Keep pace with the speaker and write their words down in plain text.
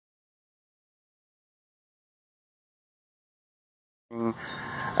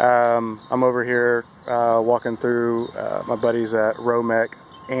I'm over here walking through my buddies at Romec,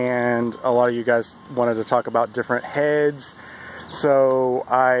 and a lot of you guys wanted to talk about different heads, so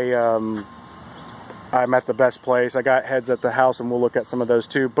I'm at the best place. I got heads at the house, and we'll look at some of those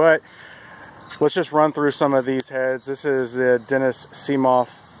too, but let's just run through some of these heads. This is the Dennis Seamoff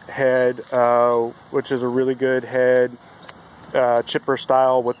head, which is a really good head, chipper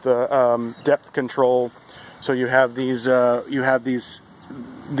style with the depth control. So you have these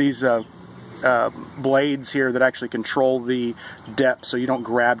blades here that actually control the depth, so you don't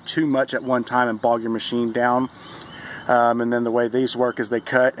grab too much at one time and bog your machine down. And then the way these work is they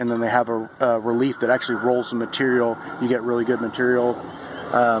cut, and then they have a relief that actually rolls the material. You get really good material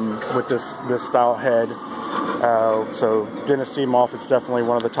with this style head. So Dennis Seamoff, it's definitely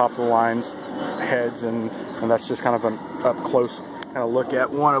one of the top of the lines heads, and that's just kind of an up close kind of look at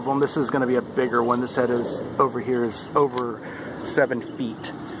one of them. This is going to be a bigger one. This head is over here is over 7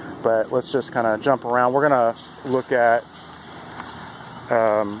 feet. But let's just kind of jump around. We're going to look at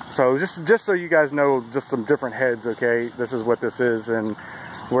so just so you guys know, just some different heads. Okay, this is what this is, and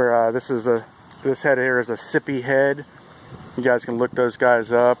where this head here is a Sippy head. You guys can look those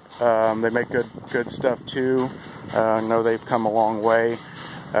guys up. They make good stuff too. I know they've come a long way,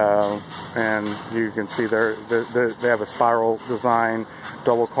 and you can see they have a spiral design,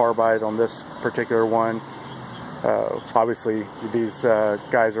 double carbide on this particular one. Obviously these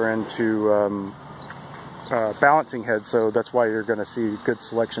guys are into balancing heads, so that's why you're going to see good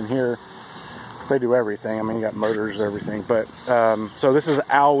selection here. They do everything. I mean, you got motors, everything. But so this is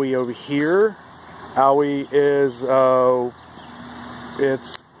Owie over here. Owie is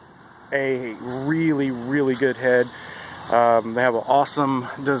it's a really good head. They have an awesome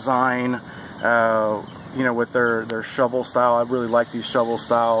design, you know, with their shovel style. I really like these shovel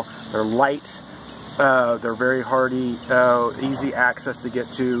style. They're light, they're very hardy, easy access to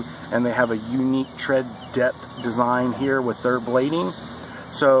get to, and they have a unique tread depth design here with their blading.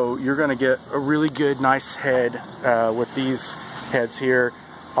 So you're going to get a really good, nice head with these heads here.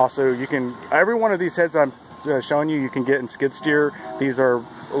 Also, you can, every one of these heads I'm showing you, you can get in skid steer. These are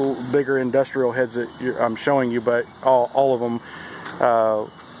bigger industrial heads that I'm showing you, but all of them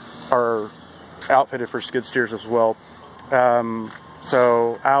are outfitted for skid steers as well.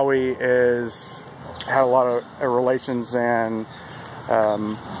 So Owie had a lot of relations and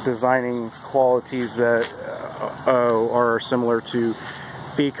designing qualities that are similar to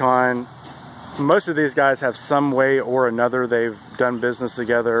Fecon. Most of these guys have some way or another they've done business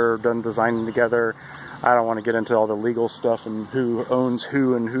together, done designing together. I don't want to get into all the legal stuff and who owns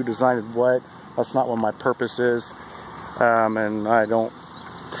who and who designed what. That's not what my purpose is. And I don't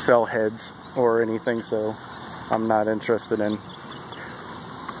sell heads or anything, so I'm not interested in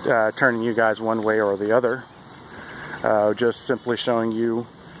turning you guys one way or the other. Just simply showing you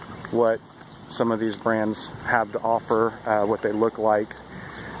what some of these brands have to offer, what they look like.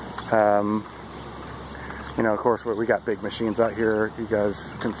 You know, of course, we got big machines out here. You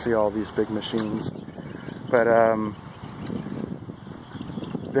guys can see all these big machines. But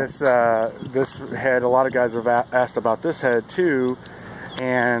this head, a lot of guys have asked about this head too,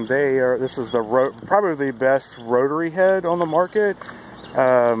 and this is probably the best rotary head on the market,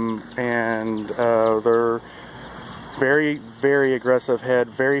 and they're very aggressive head,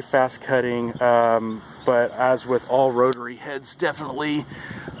 very fast cutting, but as with all rotary heads, definitely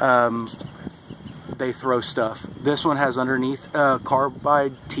they throw stuff. This one has underneath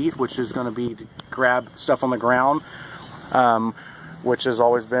carbide teeth, which is going to be to grab stuff on the ground, which has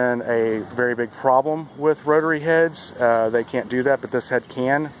always been a very big problem with rotary heads. They can't do that, but this head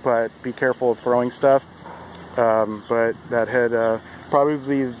can. But be careful of throwing stuff. But that head,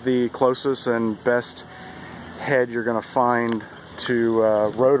 probably the closest and best head you're going to find to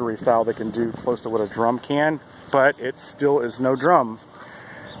rotary style that can do close to what a drum can, but it still is no drum.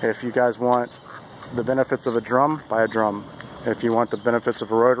 If you guys want the benefits of a drum, buy a drum. If you want the benefits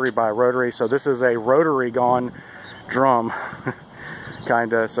of a rotary, buy a rotary. So this is a rotary gone drum,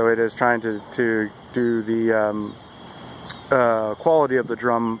 kinda. So it is trying to do the quality of the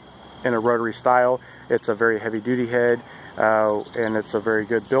drum in a rotary style. It's a very heavy duty head, and it's a very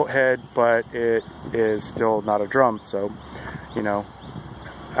good built head, but it is still not a drum. So, you know,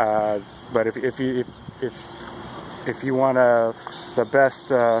 but if you want the best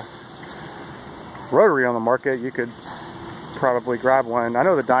rotary on the market, you could probably grab one. I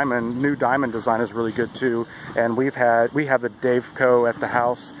know the new diamond design is really good too, and we have the Daveco at the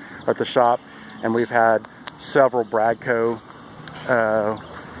house, at the shop, and we've had several Bradco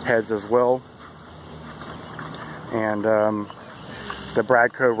heads as well. And The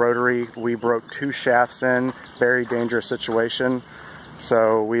Bradco rotary, we broke 2 shafts in, very dangerous situation,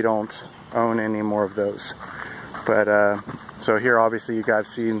 so we don't own any more of those. But so here obviously you guys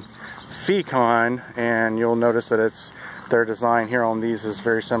seen Fecon, and you'll notice that it's their design here on these is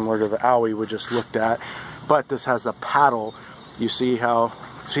very similar to the Owie we just looked at, but this has a paddle. You see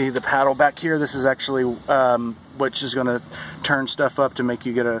the paddle back here? This is actually which is going to turn stuff up to make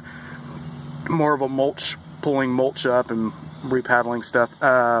you get a more of a mulch, pulling mulch up and repaddling stuff,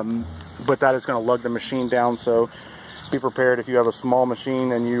 but that is going to lug the machine down, so be prepared if you have a small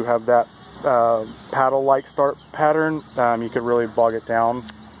machine and you have that paddle like start pattern, you could really bog it down.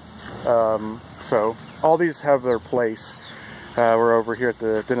 So all these have their place. We're over here at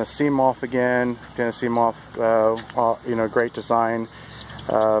the Dennis Seamoth again. Dennis Seamoth, you know, great design.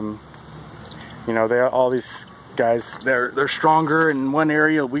 You know, all these guys, they're stronger in one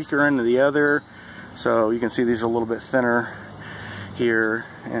area, weaker in the other. So you can see these are a little bit thinner here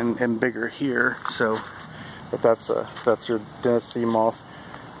and bigger here. So, but that's your Dennis Seamoth.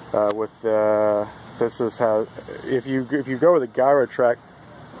 This is how, if you go with a gyro track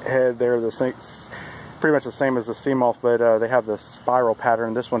head, they're the same, pretty much the same as the Seamoth, but they have the spiral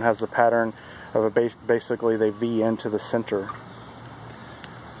pattern. This one has the pattern of basically they V into the center.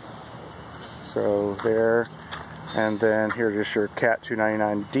 So there, and then here's just your Cat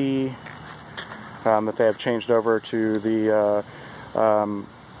 299D that they have changed over to the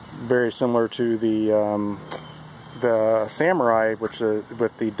very similar to the Samurai, which is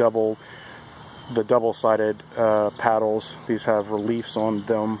with the double-sided paddles. These have reliefs on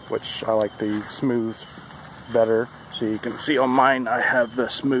them, which I like the smooth better. So you can see on mine I have the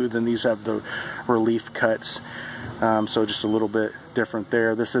smooth and these have the relief cuts. So just a little bit different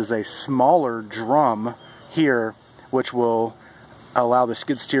there. This is a smaller drum here, which will allow the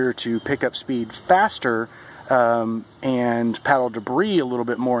skid steer to pick up speed faster and paddle debris a little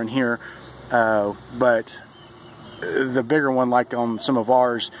bit more in here. But the bigger one, like on some of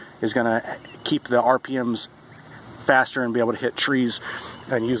ours, is going to keep the RPMs faster and be able to hit trees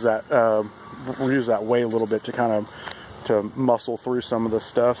and use that weight a little bit to kind of to muscle through some of the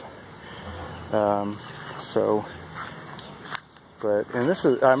stuff. And this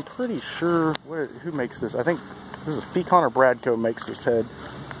is, I'm pretty sure, who makes this? I think this is Fecon or Bradco makes this head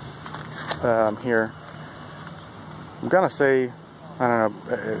here. I'm gonna say, I don't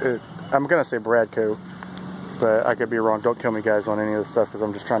know, I'm gonna say Bradco, but I could be wrong. Don't kill me, guys, on any of this stuff, because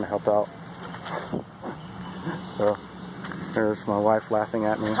I'm just trying to help out. So there's my wife laughing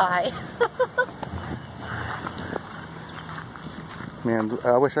at me. Hi. Man,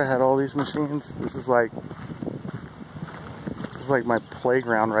 I wish I had all these machines. This is like my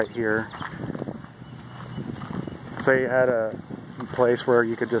playground right here. If they had a place where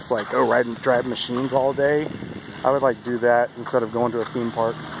you could just like go ride and drive machines all day, I would like do that instead of going to a theme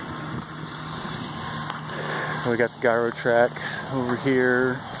park. We got the gyro track over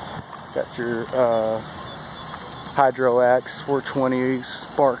here. Got your Hydro Axe 420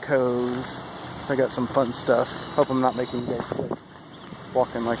 spark hose. I got some fun stuff. Hope I'm not making you guys sick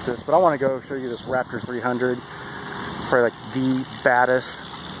walking like this, but I want to go show you this Raptor 300. Probably like the baddest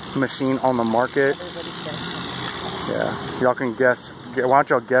machine on the market. Yeah, y'all can guess. Why don't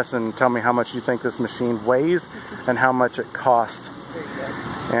y'all guess and tell me how much you think this machine weighs and how much it costs.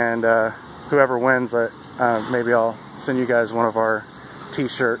 And whoever wins, maybe I'll send you guys one of our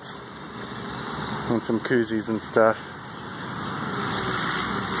t-shirts and some koozies and stuff.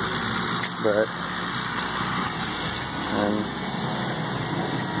 But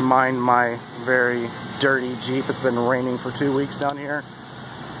mind my very dirty Jeep. It's been raining for 2 weeks down here.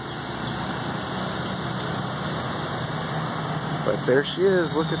 But there she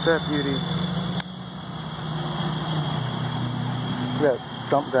is. Look at that beauty. We got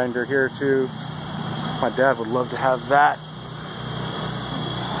stump grinder here too. My dad would love to have that.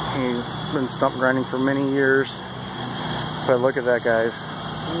 He's been stump grinding for many years. But look at that, guys.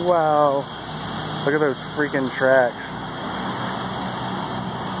 Wow. Look at those freaking tracks.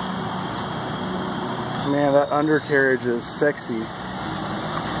 Man, that undercarriage is sexy.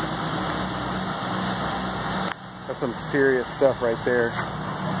 That's some serious stuff right there.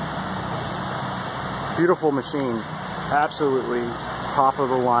 Beautiful machine. Absolutely top of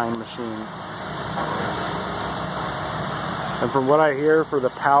the line machine. And from what I hear, for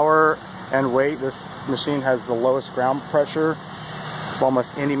the power and weight, this machine has the lowest ground pressure of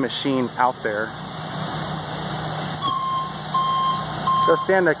almost any machine out there. Go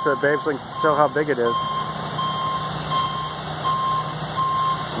stand next to it, babe, so I can show how big it is.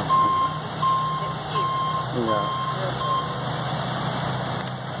 Yeah.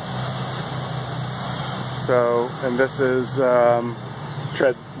 So, and this is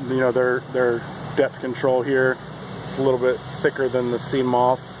tread, you know, their depth control here. It's a little bit thicker than the seam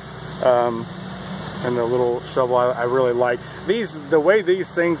moth. And the little shovel I really like. These, the way these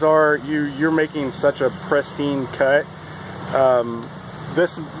things are, you're making such a pristine cut. I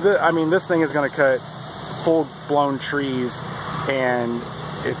mean, this thing is going to cut full-blown trees, and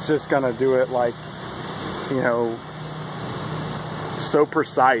it's just going to do it like, you know, so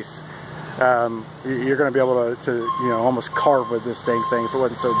precise. You're going to be able to you know, almost carve with this thing if it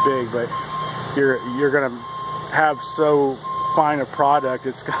wasn't so big, but you're going to have so fine a product.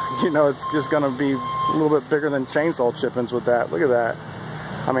 It's, you know, it's just going to be a little bit bigger than chainsaw chippings with that. Look at that.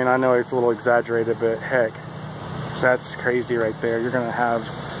 I mean, I know it's a little exaggerated, but heck, that's crazy right there. You're going to have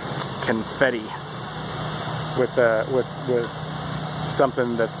confetti with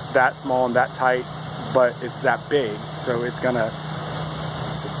something that's that small and that tight, but it's that big. So it's gonna,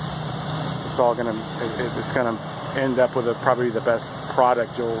 it's all gonna, it's gonna end up with probably the best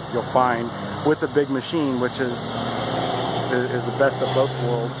product you'll find with a big machine, which is the best of both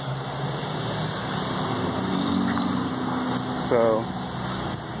worlds. So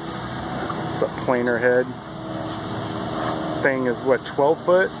it's a planer head. Thing is what, 12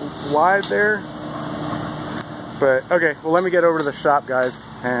 foot wide there? But okay, well, let me get over to the shop, guys,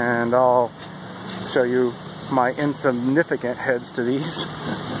 and I'll show you my insignificant heads to these.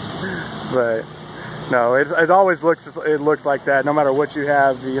 But no, it always looks like that, no matter what you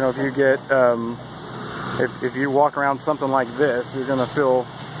have. You know, if you get if you walk around something like this, you're gonna feel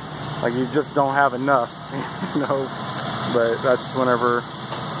like you just don't have enough. You know, but that's whenever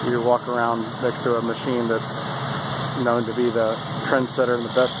you walk around next to a machine that's known to be the trendsetter and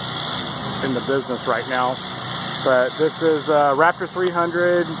the best in the business right now. But this is Raptor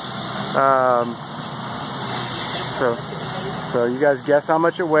 300. So you guys guess how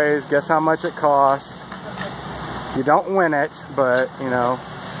much it weighs, guess how much it costs. You don't win it, but you know.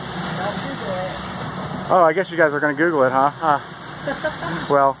 Oh, I guess you guys are going to Google it, huh?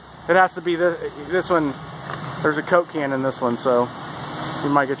 Well, it has to be this one. There's a Coke can in this one, so you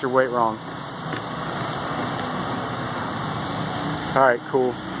might get your weight wrong. Alright,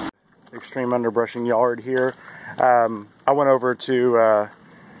 cool. Extreme underbrushing yard here. I went over to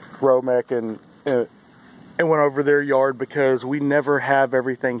Romec and went over their yard because we never have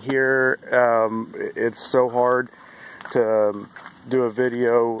everything here. It's so hard to do a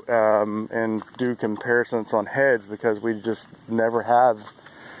video and do comparisons on heads because we just never have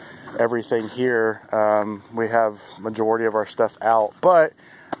everything here. We have majority of our stuff out, but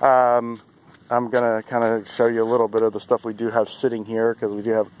I'm gonna kind of show you a little bit of the stuff we do have sitting here because we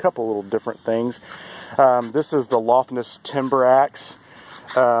do have a couple little different things. This is the Lofness timber axe.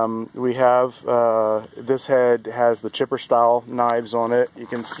 We have this head has the chipper style knives on it. You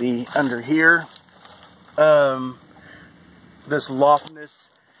can see under here. This Lofness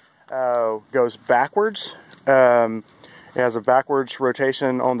goes backwards. It has a backwards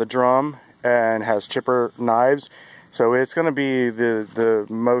rotation on the drum and has chipper knives. So it's going to be the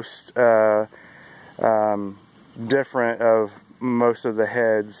most different of most of the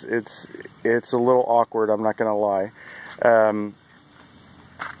heads. It's a little awkward, I'm not going to lie.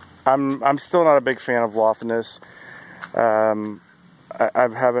 I'm still not a big fan of Lofness. I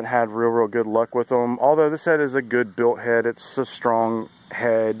haven't had real good luck with them. Although this head is a good built head, it's a strong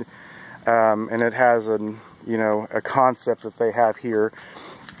head, and it has a concept that they have here.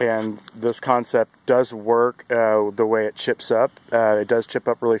 And this concept does work the way it chips up. It does chip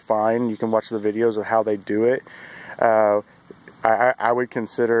up really fine. You can watch the videos of how they do it. I would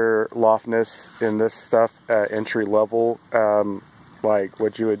consider Lofness in this stuff entry level, like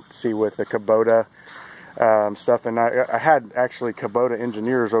what you would see with the kubota stuff. And I had actually kubota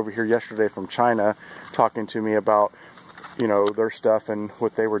engineers over here yesterday from China talking to me about their stuff and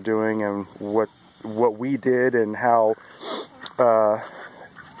what they were doing and what we did and how the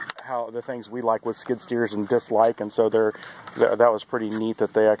things we like with skid steers and dislike. And so that was pretty neat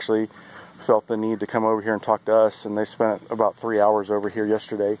that they actually felt the need to come over here and talk to us, and they spent about 3 hours over here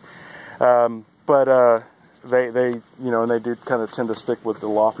yesterday. But they and they do kind of tend to stick with the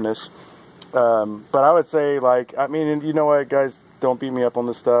Lofness. But I would say, and you know what, guys, don't beat me up on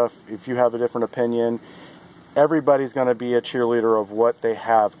this stuff. If you have a different opinion, everybody's going to be a cheerleader of what they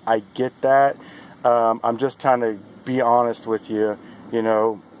have. I get that. I'm just trying to be honest with you.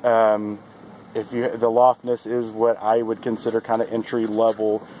 The Lofness is what I would consider kind of entry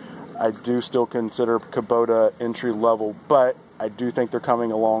level. I do still consider Kubota entry level, but I do think they're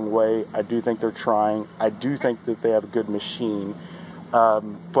coming a long way. I do think they're trying. I do think that they have a good machine.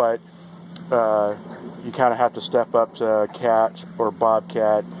 But you kind of have to step up to Cat or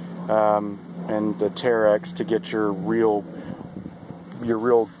Bobcat and the Terex to get your real your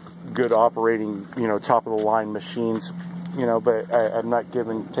real good operating, you know, top of the line machines, you know. But I'm not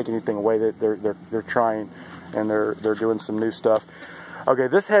taking anything away. That they're trying, and they're doing some new stuff. Okay,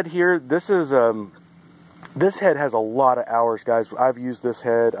 this head here, this is this head has a lot of hours, guys. I've used this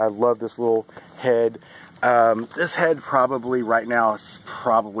head. I love this little head. This head probably right now is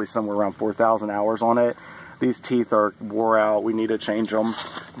probably somewhere around 4,000 hours on it. These teeth are wore out. We need to change them.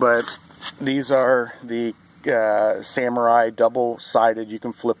 But these are the Samurai double-sided. You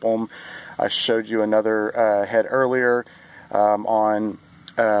can flip them. I showed you another head earlier on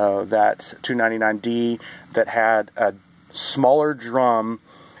that 299D that had a smaller drum,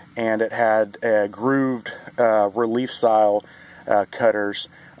 and it had grooved relief style cutters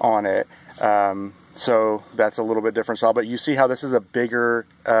on it. So that's a little bit different style. But you see how this is a bigger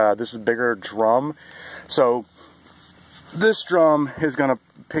drum. So this drum is going to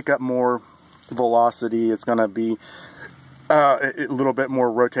pick up more velocity. It's going to be a little bit more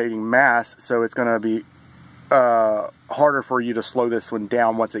rotating mass. So it's going to be harder for you to slow this one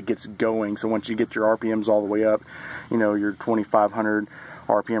down once it gets going. So once you get your RPMs all the way up, you know, your 2,500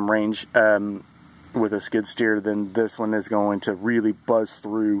 RPM range with a skid steer, then this one is going to really buzz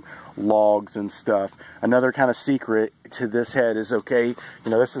through logs and stuff. Another kind of secret to this head is, okay, you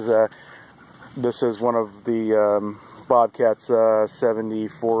know, this is one of the Bobcat's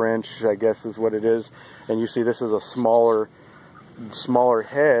 74-inch, I guess is what it is, and you see this is a smaller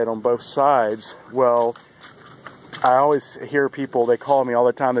head on both sides. Well, I always hear people, they call me all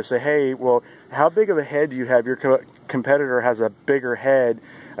the time, they say, hey, well, how big of a head do you have? Your competitor has a bigger head.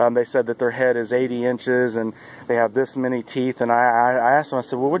 They said that their head is 80 inches and they have this many teeth. And I asked them, I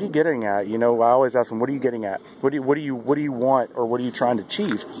said, well, what are you getting at? You know, I always ask them, what are you getting at? What do you want, or what are you trying to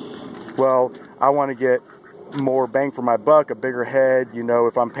achieve? Well, I want to get more bang for my buck, a bigger head, you know,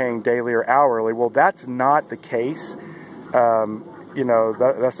 if I'm paying daily or hourly. Well, that's not the case. You know,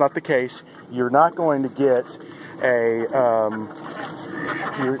 that's not the case. You're not going to get a,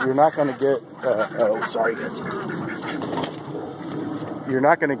 you're not going to get, oh, sorry guys. You're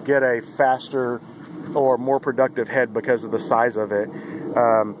not going to get a faster or more productive head because of the size of it.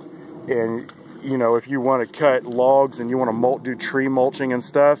 And, you know, if you want to cut logs and you want to do tree mulching and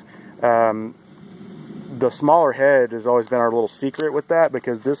stuff, the smaller head has always been our little secret with that,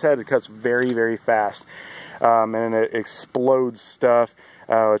 because this head cuts very, very fast. And it explodes stuff.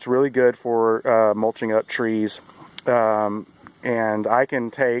 It's really good for mulching up trees. And I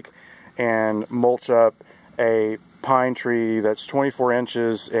can take and mulch up a pine tree that's 24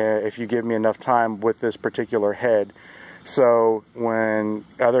 inches if you give me enough time with this particular head. So when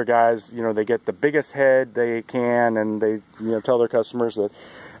other guys, you know, they get the biggest head they can, and they, you know, tell their customers that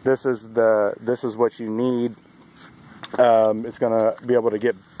this is what you need, it's gonna be able to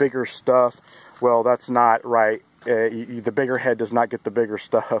get bigger stuff. Well, that's not right. The bigger head does not get the bigger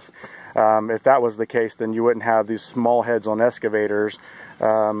stuff. If that was the case, then you wouldn't have these small heads on excavators.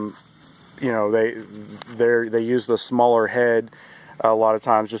 You know, they use the smaller head a lot of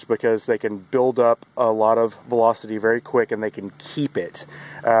times just because they can build up a lot of velocity very quick, and they can keep it.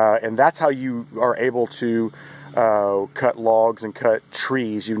 And that's how you are able to cut logs and cut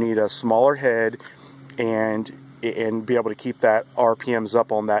trees. You need a smaller head and be able to keep that RPMs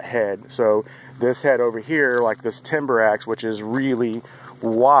up on that head. So this head over here, like this timber axe, which is really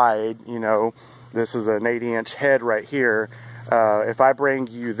wide, you know, this is an 80-inch head right here. If I bring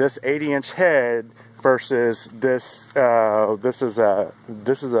you this 80-inch head versus this, this is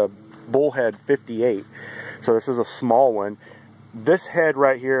a bullhead 58, so this is a small one. This head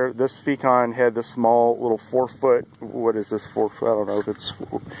right here, this Fecon head, this small little 4-foot, what is this, 4 foot? I don't know if it's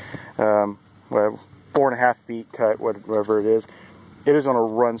well, 4.5 feet cut, whatever it is going to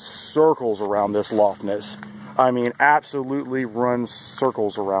run circles around this loftness. I mean, absolutely run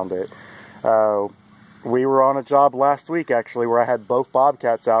circles around it. We were on a job last week, actually, where I had both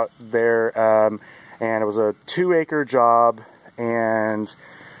Bobcats out there, and it was a 2-acre job, and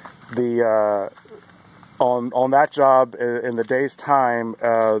the on that job in the day's time,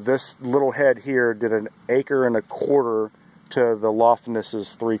 this little head here did 1.25 acres to the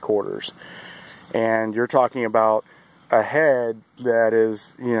loftness's 3/4, and you're talking about a head that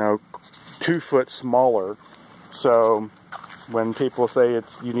is, you know, 2 foot smaller. So when people say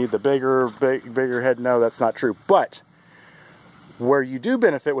you need the bigger head, no, that's not true. But where you do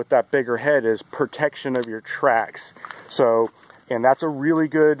benefit with that bigger head is protection of your tracks. So, and that's a really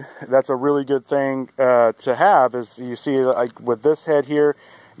good thing to have. Is you see, like with this head here,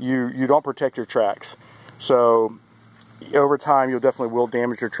 you don't protect your tracks. So over time, you'll definitely will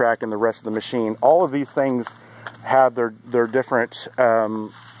damage your track and the rest of the machine. All of these things have their different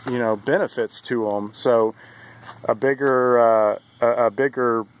you know, benefits to them. So a bigger a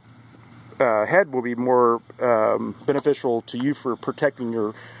bigger head will be more beneficial to you for protecting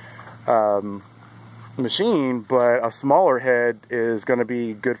your machine, but a smaller head is going to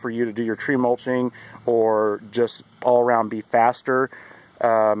be good for you to do your tree mulching or just all around be faster,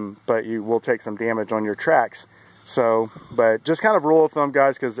 but you will take some damage on your tracks. So, but just kind of rule of thumb,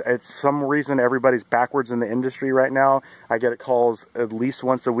 guys, because it's some reason everybody's backwards in the industry right now. I get calls at least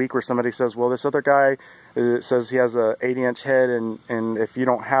once a week where somebody says, well, this other guy says he has a 80-inch head, and if you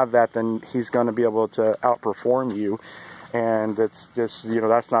don't have that, then he's going to be able to outperform you. And it's just, you know,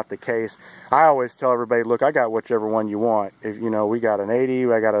 that's not the case. I always tell everybody, look, I got whichever one you want. If, you know, we got an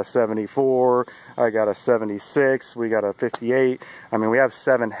 80, I got a 74, I got a 76, we got a 58. I mean, we have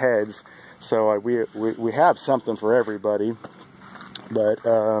 7 heads, so we have something for everybody. But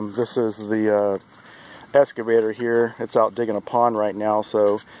this is the excavator here. It's out digging a pond right now,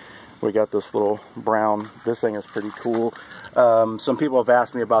 so we got this little brown, this thing is pretty cool. Some people have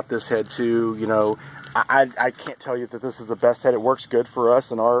asked me about this head too. You know, I can't tell you that this is the best head. It works good for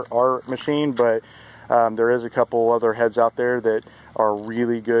us and our machine, but there is a couple other heads out there that are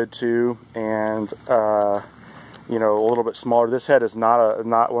really good too, and you know, a little bit smaller. This head is not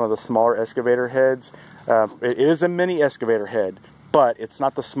one of the smaller excavator heads. It is a mini excavator head, but it's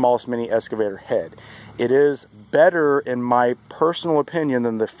not the smallest mini excavator head. It is better, in my personal opinion,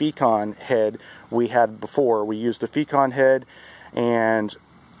 than the Fecon head we had before. We used the Fecon head, and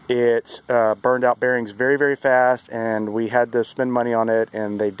it burned out bearings very, very fast, and we had to spend money on it,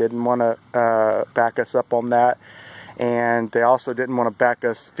 and they didn't want to back us up on that. And they also didn't want to back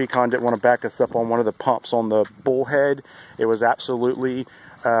us, Fecon didn't want to back us up on one of the pumps on the bullhead. It was absolutely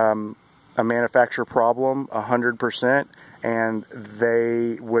a manufacturer problem, 100%, and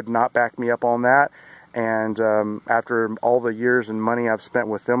they would not back me up on that. And after all the years and money I've spent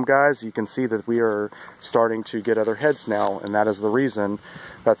with them guys, you can see that we are starting to get other heads now, and that is the reason.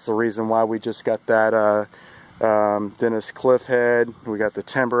 That's the reason why we just got that Dennis Cliff head. We got the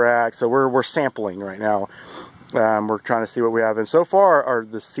Timber Axe. So we're sampling right now. We're trying to see what we have, and so far are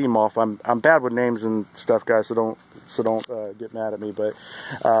the Seamoth. I'm bad with names and stuff, guys, so don't get mad at me. But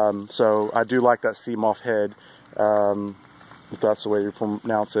so I do like that Seamoth head, if that's the way you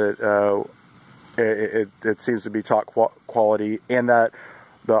pronounce it. It seems to be top quality, and that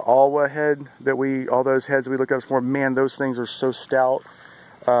the Alwa head that all those heads we look at for, man, those things are so stout.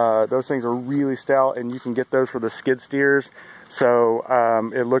 Those things are really stout, and you can get those for the skid steers. So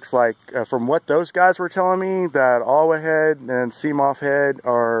it looks like, from what those guys were telling me, that Alwa head and Seamoth head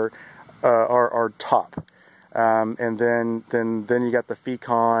are top. And then you got the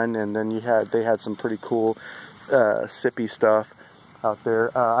Fecon, and then they had some pretty cool sippy stuff out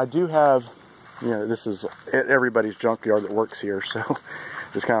there. I do have, you know, this is everybody's junkyard that works here, so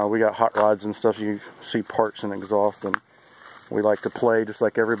just kind of, we got hot rods and stuff. You see parts and exhaust, and we like to play just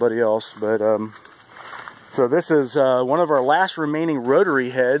like everybody else. But so this is one of our last remaining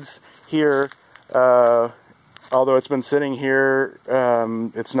rotary heads here. Although it's been sitting here,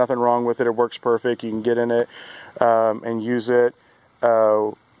 it's nothing wrong with it. It works perfect. You can get in it and use it.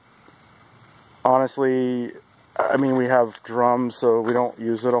 Honestly, I mean, we have drums, so we don't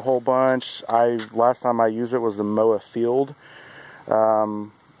use it a whole bunch. Last time I used it was to mow a field,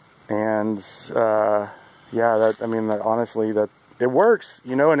 yeah, honestly, that it works,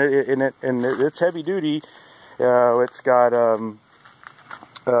 you know, and it's heavy duty. It's got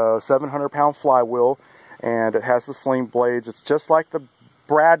 700-pound flywheel, and it has the sling blades. It's just like the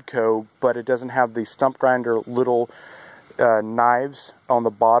Bradco, but it doesn't have the stump grinder little knives on the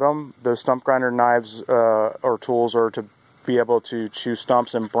bottom. Those stump grinder knives or tools are to be able to chew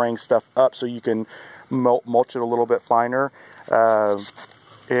stumps and bring stuff up so you can mulch it a little bit finer.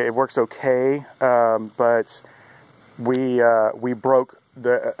 It works okay, but we broke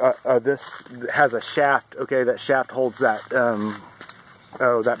this has a shaft. Okay, that shaft holds that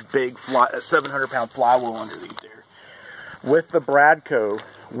that big 700-pound flywheel underneath there. With the Bradco,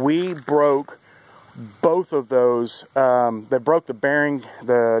 we broke both of those. They broke the bearing,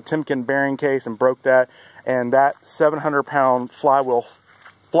 the Timken bearing case, and broke that, and that 700-pound flywheel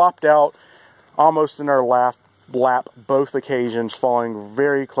flopped out almost in our lap both occasions, falling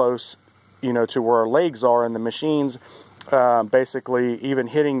very close, you know, to where our legs are in the machines, basically even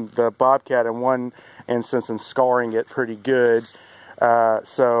hitting the Bobcat in one instance and scarring it pretty good.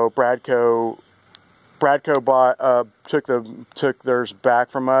 So Bradco took theirs back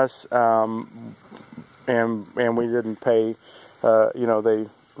from us, and we didn't pay. You know, they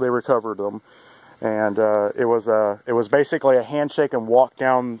recovered them, and it was basically a handshake and walk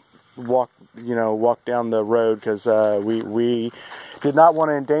down the road, because we did not want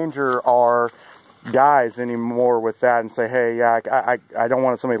to endanger our guys anymore with that and say, hey, yeah, I don't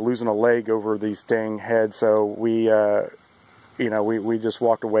want somebody losing a leg over these dang heads, so we we just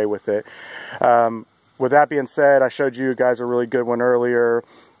walked away with it. With that being said, I showed you guys a really good one earlier,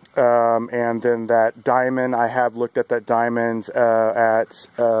 and then that diamond, I have looked at that diamond at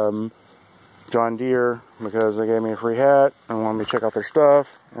John Deere because they gave me a free hat and wanted me to check out their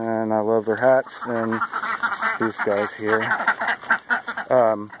stuff, and I love their hats and these guys here.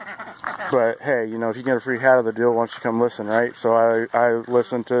 But hey, if you get a free hat of the deal, why don't you come listen, right? So I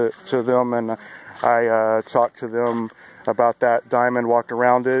listened to them, and I talked to them about that diamond, walked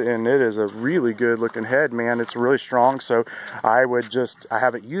around it, and it is a really good looking head, man. It's really strong. So I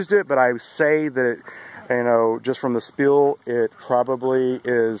haven't used it, but I say that it, just from the spiel, it probably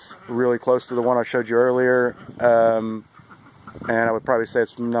is really close to the one I showed you earlier, and I would probably say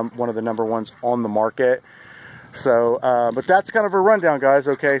it's one of the number ones on the market. So, but that's kind of a rundown, guys.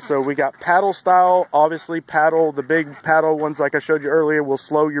 Okay, so we got paddle style. Obviously, the big paddle ones like I showed you earlier will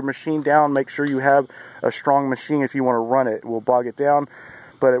slow your machine down. Make sure you have a strong machine if you want to run it. It will bog it down,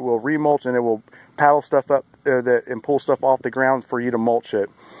 but it will remulch, and it will paddle stuff up and pull stuff off the ground for you to mulch it.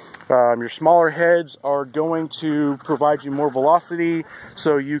 Your smaller heads are going to provide you more velocity,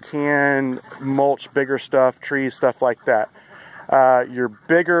 so you can mulch bigger stuff, trees, stuff like that. Your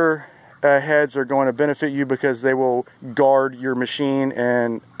bigger heads are going to benefit you because they will guard your machine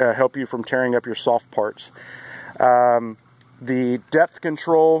and help you from tearing up your soft parts. The depth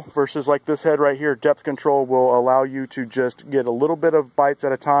control versus like this head right here, depth control will allow you to just get a little bit of bites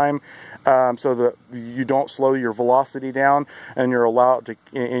at a time, so that you don't slow your velocity down, and you're allowed to,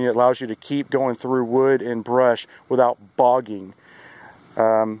 and it allows you to keep going through wood and brush without bogging.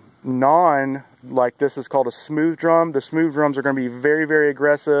 Like this is called a smooth drum. The smooth drums are going to be very, very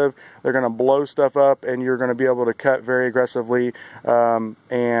aggressive. They're going to blow stuff up, and you're going to be able to cut very aggressively.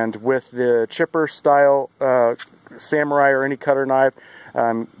 And with the chipper style samurai or any cutter knife,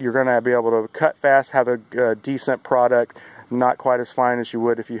 you're going to be able to cut fast, have a decent product, not quite as fine as you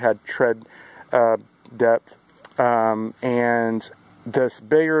would if you had tread depth. And this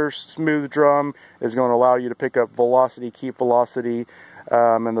bigger smooth drum is going to allow you to pick up velocity, keep velocity.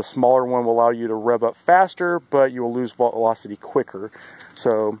 And the smaller one will allow you to rev up faster, but you will lose velocity quicker.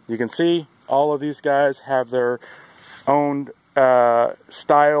 So you can see all of these guys have their own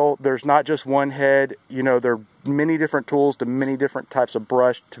style. There's not just one head. There are many different tools to many different types of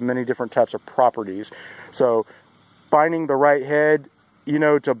brush to many different types of properties. So finding the right head,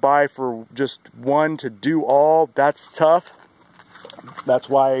 to buy for just one to do all, that's tough. That's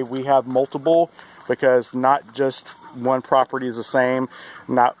why we have multiple, because not just one property is the same,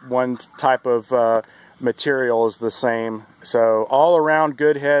 not one type of material is the same. So all around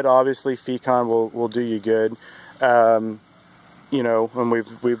good head, obviously Fecon will do you good. And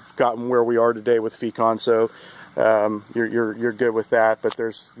we've gotten where we are today with Fecon, so you're good with that. But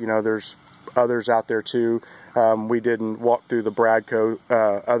there's others out there too. We didn't walk through the Bradco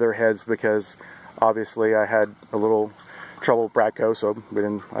other heads because obviously I had a little trouble with Bradco, so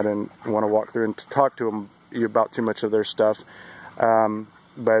I didn't want to walk through and talk to them about too much of their stuff.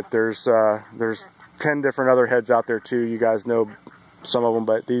 But there's 10 different other heads out there too. You guys know some of them,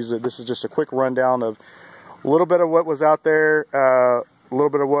 but this is just a quick rundown of a little bit of what was out there, a little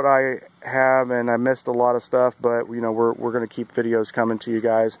bit of what I have, and I missed a lot of stuff, but we're going to keep videos coming to you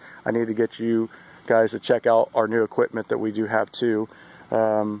guys. I need to get you guys to check out our new equipment that we do have too,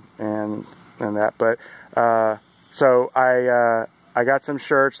 and that. But so I got some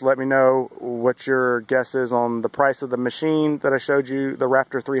shirts. Let me know what your guess is on the price of the machine that I showed you, the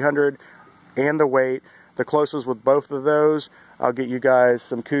Raptor 300, and the weight. The closest with both of those, I'll get you guys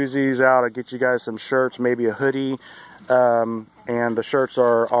some koozies out. I'll get you guys some shirts, maybe a hoodie. And the shirts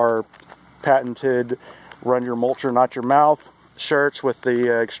are patented Run Your Mulcher, Not Your Mouth shirts with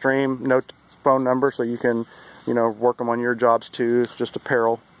the extreme no phone number, so you can, work them on your jobs too. It's just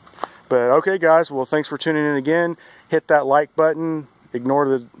apparel. But okay, guys, well, thanks for tuning in again. Hit that like button, ignore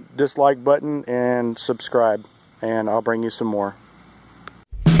the dislike button, and subscribe, and I'll bring you some more.